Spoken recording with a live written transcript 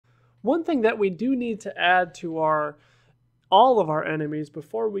One thing that we do need to add to all of our enemies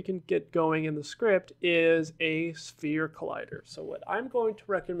before we can get going in the script is a sphere collider. So what I'm going to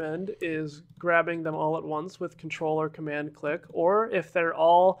recommend is grabbing them all at once with Control or Command click, or if they're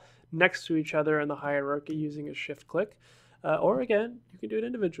all next to each other in the hierarchy, using a Shift click. Or again, you can do it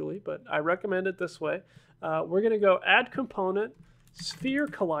individually, but I recommend it this way. We're going to go Add Component, Sphere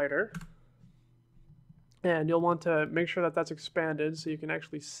Collider, and you'll want to make sure that that's expanded so you can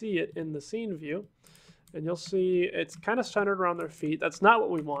actually see it in the scene view. And you'll see it's kind of centered around their feet. That's not what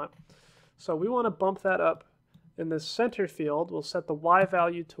we want. So we want to bump that up in this center field. We'll set the Y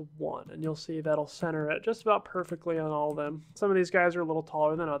value to 1, and you'll see that'll center it just about perfectly on all of them. Some of these guys are a little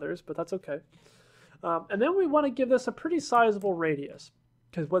taller than others, but that's okay. And then we want to give this a pretty sizable radius,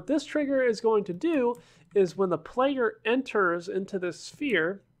 because what this trigger is going to do is when the player enters into this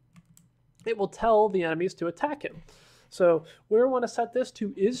sphere, it will tell the enemies to attack him. So we want to set this to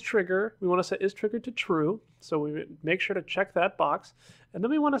isTrigger. We want to set isTrigger to true. So we make sure to check that box. And then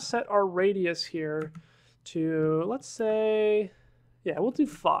we want to set our radius here to, let's say, yeah, we'll do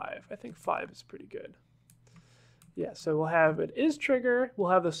 5. I think 5 is pretty good. Yeah, so we'll have it isTrigger.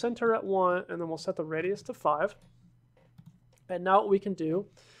 We'll have the center at 1, and then we'll set the radius to 5. And now what we can do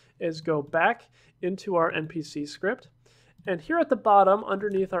is go back into our NPC script. And here at the bottom,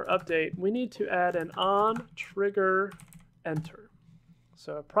 underneath our update, we need to add an onTrigger enter.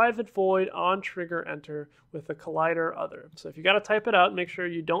 So a private void onTrigger enter with a collider other. So if you got to type it out, make sure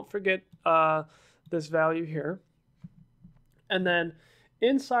you don't forget this value here. And then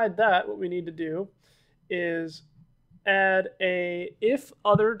inside that, what we need to do is add a if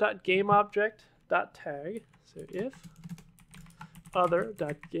other.gameObject.tag. So if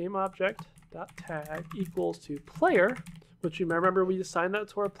other.gameObject.tag equals to player, which you remember we assigned that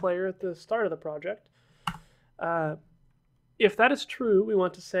to our player at the start of the project. If that is true, we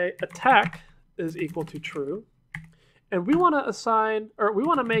want to say attack is equal to true. And we want to assign, or we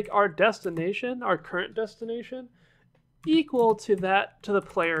want to make our destination, our current destination, equal to that, to the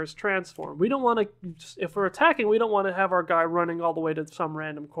player's transform. We don't want to, if we're attacking, we don't want to have our guy running all the way to some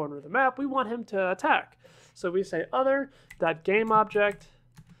random corner of the map. We want him to attack. So we say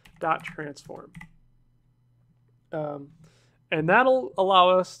other.gameObject.transform. And that'll allow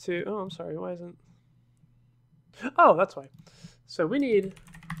us to, oh, I'm sorry, why isn't, oh, that's why. So we need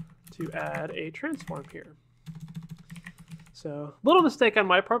to add a transform here. So little mistake on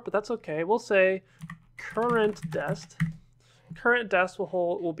my part, but that's okay. We'll say current dest. Current dest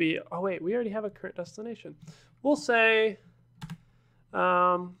will be, oh wait, we already have a current destination. We'll say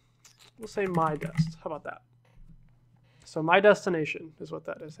my dest. How about that? So my destination is what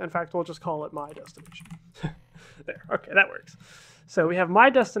that is. In fact, we'll just call it my destination. There, okay, that works. So we have my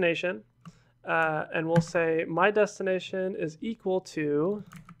destination, and we'll say my destination is equal to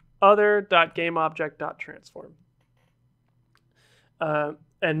other.gameObject.transform.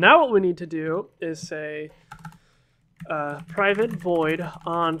 And now what we need to do is say private void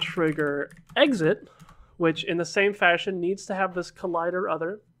onTrigger exit, which in the same fashion needs to have this collider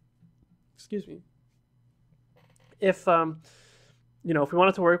other. Excuse me. If you know, if we want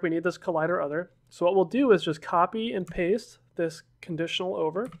it to work, we need this collider other. So what we'll do is just copy and paste this conditional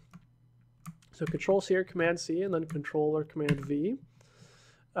over. So Control-C or Command-C, and then Control or Command-V.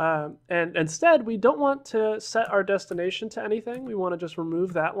 And instead, we don't want to set our destination to anything. We want to just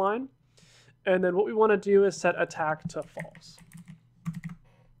remove that line. And then what we want to do is set attack to false.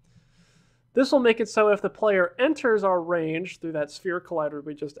 This will make it so if the player enters our range through that sphere collider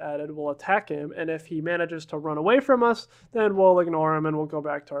we just added, we'll attack him. And if he manages to run away from us, then we'll ignore him and we'll go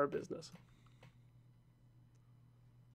back to our business.